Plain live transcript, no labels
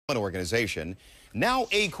organization. Now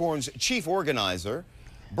ACORN's chief organizer,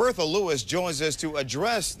 Bertha Lewis, joins us to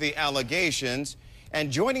address the allegations.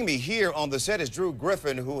 And joining me here on the set is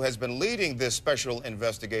Griffin, who has been leading this special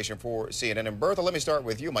investigation for CNN. And Bertha, let me start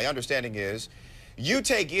with you. My understanding is you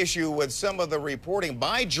take issue with some of the reporting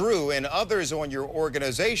by Drew and others on your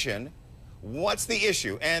organization. What's the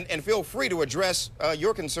issue? And feel free to address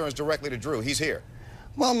your concerns directly to Drew. He's here.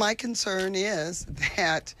 Well, my concern is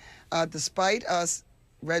that despite us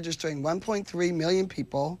registering 1.3 million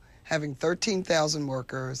people, having 13,000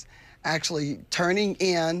 workers, actually turning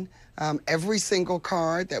in every single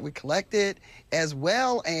card that we collected, as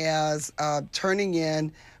well as turning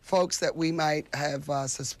in folks that we might have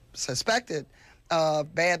suspected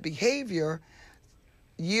of bad behavior,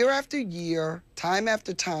 year after year, time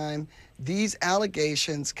after time, these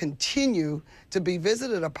allegations continue to be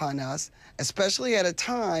visited upon us, especially at a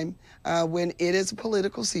time when it is a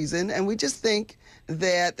political season. And we just think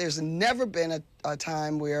that there's never been a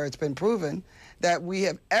time where it's been proven that we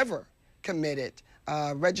have ever committed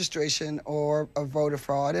registration or a voter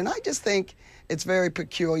fraud. And I just think it's very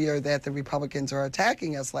peculiar that the Republicans are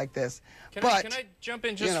attacking us like this. Can I jump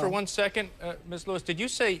in just for 1 second? Ms. Lewis, did you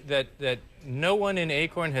say that no one in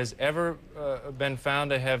ACORN has ever been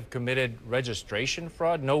found to have committed registration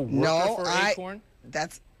fraud? No worker for ACORN?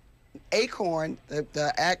 That's ACORN.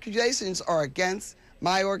 The accusations are against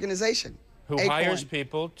my organization. Who ACORN. Hires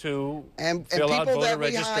people to and fill out people voter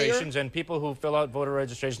registrations, and people who fill out voter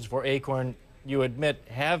registrations for ACORN, you admit,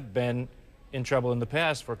 have been in trouble in the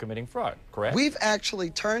past for committing fraud, correct? We've actually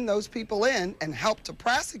turned those people in and helped to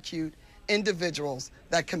prosecute individuals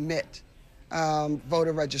that commit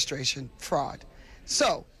voter registration fraud.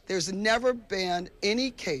 So there's never been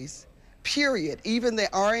any case, period, even the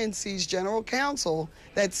RNC's general counsel,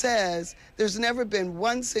 that says there's never been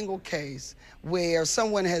one single case where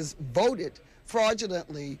someone has voted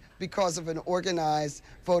fraudulently because of an organized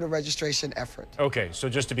voter registration effort. Okay, so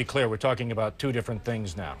just to be clear, we're talking about two different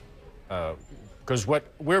things now. Because what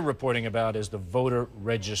we're reporting about is the voter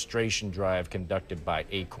registration drive conducted by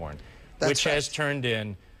ACORN, which has turned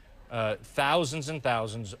in thousands and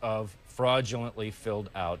thousands of fraudulently filled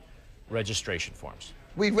out registration forms.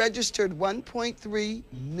 We registered 1.3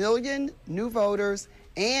 million new voters,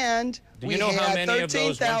 and we had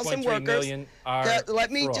 13,000 workers.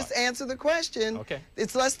 Let me just answer the question. Okay.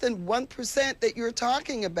 It's less than 1% that you're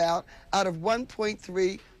talking about out of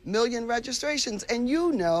 1.3 million registrations. And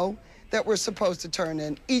you know that we're supposed to turn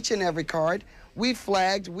in each and every card. We've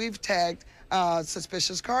flagged, we've tagged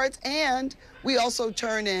suspicious cards, and we also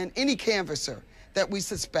turn in any canvasser that we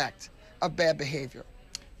suspect of bad behavior.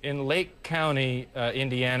 In Lake County,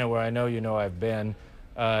 Indiana, where I know you know I've been,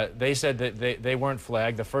 they said that they weren't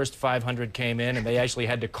flagged. The first 500 came in, and they actually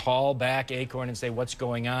had to call back ACORN and say, what's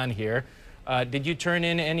going on here? Did you turn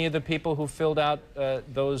in any of the people who filled out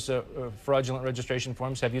those fraudulent registration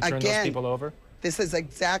forms? Have you turned those people over? This is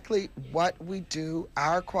exactly what we do.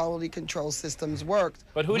 Our quality control systems work.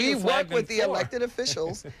 But who do you We flag work with them the for? elected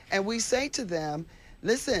officials, and we say to them,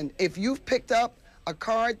 listen, if you've picked up a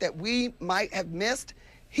card that we might have missed,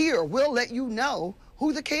 here, we'll let you know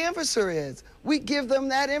who the canvasser is. We give them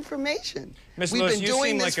that information. Ms. Lewis, you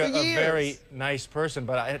seem like a very nice person,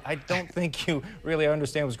 but I don't think you really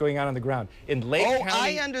understand what's going on the ground. In Lake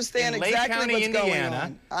County, I understand exactly what's going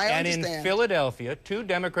on. And in Philadelphia, two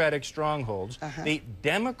Democratic strongholds, the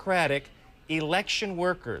Democratic election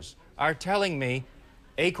workers are telling me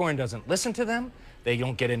ACORN doesn't listen to them. They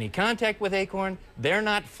don't get any contact with ACORN. They're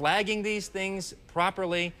not flagging these things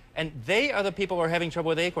properly, and they are the people who are having trouble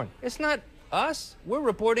with ACORN. It's not us. We're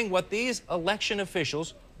reporting what these election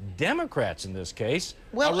officials, Democrats in this case,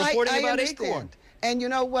 are reporting about ACORN. And you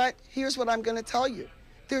know what? Here's what I'm going to tell you.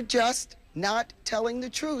 They're just not telling the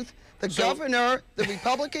truth. The governor, the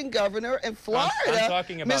Republican governor in Florida, I'm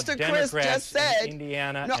talking about Mr. Chris just said, in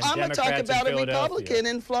Indiana no, and I'm going to talk about a Republican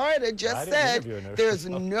in Florida just said there's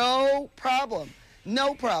no problem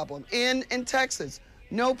in Texas,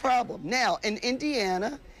 no problem. Now, in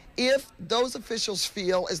Indiana, if those officials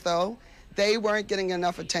feel as though they weren't getting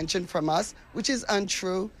enough attention from us, which is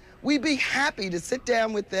untrue, we'd be happy to sit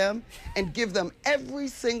down with them and give them every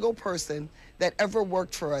single person that ever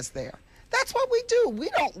worked for us there. That's what we do. We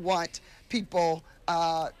don't want people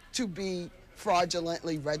to be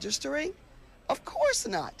fraudulently registering. Of course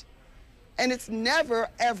not. And it's never,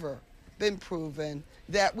 ever been proven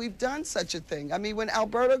that we've done such a thing. I mean, when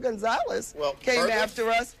Alberto Gonzalez came after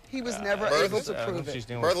us, he was never able to prove it.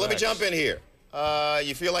 Bertha, let me jump in here.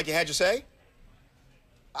 You feel like you had your say?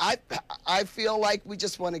 I feel like we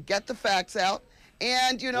just want to get the facts out.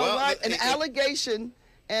 And you know what? An allegation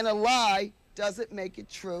and a lie doesn't make it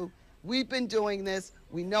true. We've been doing this.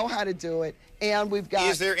 We know how to do it, and we've got.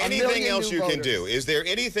 Is there anything else you can do? Voters. Is there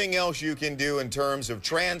anything else you can do in terms of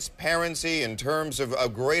transparency, in terms of a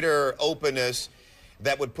greater openness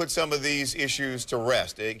that would put some of these issues to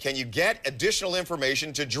rest? Can you get additional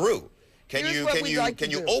information to Drew? Can you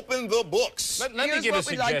open the books? Let me give a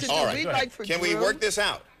suggestion. All right. Can we work this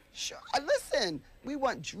out? Sure. Listen, we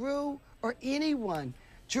want Drew or anyone.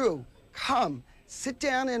 Drew, come. Sit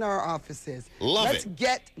down in our offices. Let's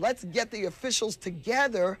get the officials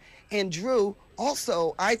together. And Drew,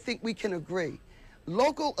 also, I think we can agree.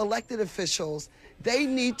 Local elected officials, they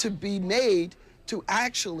need to be made to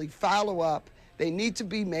actually follow up. They need to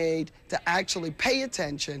be made to actually pay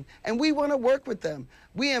attention. And we want to work with them.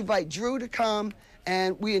 We invite Drew to come.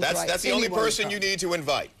 And we invite That's the only person you need to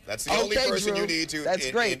invite. That's the only person you need to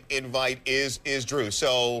invite is Drew.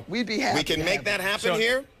 So we'd be happy we can make that happen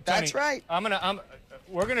here. Tony, that's right.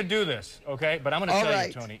 We're gonna do this, okay? But I'm gonna tell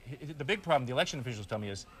you, Tony, the big problem the election officials tell me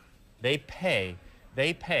is they pay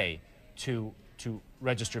to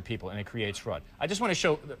register people, and it creates fraud. I just want to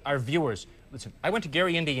show our viewers. Listen, I went to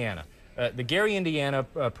Gary, Indiana. The Gary, Indiana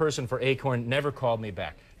person for ACORN never called me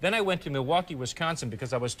back. Then I went to Milwaukee, Wisconsin,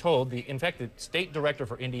 because I was told, in fact, the state director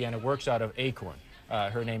for Indiana works out of ACORN.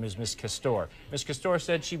 Her name is Ms. Castor. Ms. Castor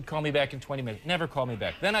said she'd call me back in 20 minutes. Never called me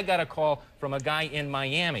back. Then I got a call from a guy in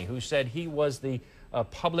Miami who said he was the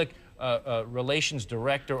public relations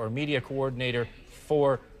director or media coordinator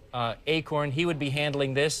for ACORN. He would be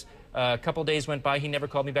handling this. A couple days went by. He never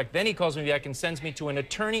called me back. Then he calls me back and sends me to an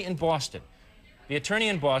attorney in Boston. The attorney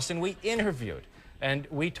in Boston we interviewed. And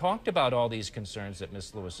we talked about all these concerns that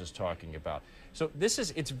Ms. Lewis is talking about. So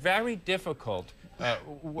it's very difficult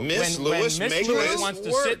Miss Lewis wants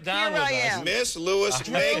to sit down with us. Miss Lewis,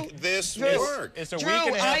 make this work. It's a week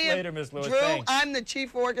and a half later, Ms. Lewis. Drew, I'm the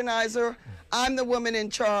chief organizer. I'm the woman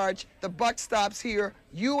in charge. The buck stops here.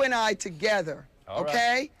 You and I together. All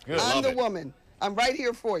okay? Good. I'm the woman. I'm right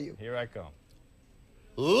here for you. Here I come.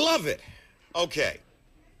 Love it. Okay.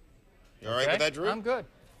 You all right with that, Drew? I'm good.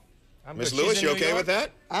 Miss Lewis, you okay with that?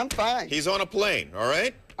 I'm fine. He's on a plane, all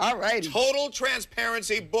right? All right. Total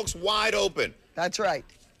transparency, books wide open. That's right.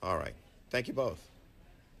 All right. Thank you both.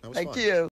 That was Thank fun. you.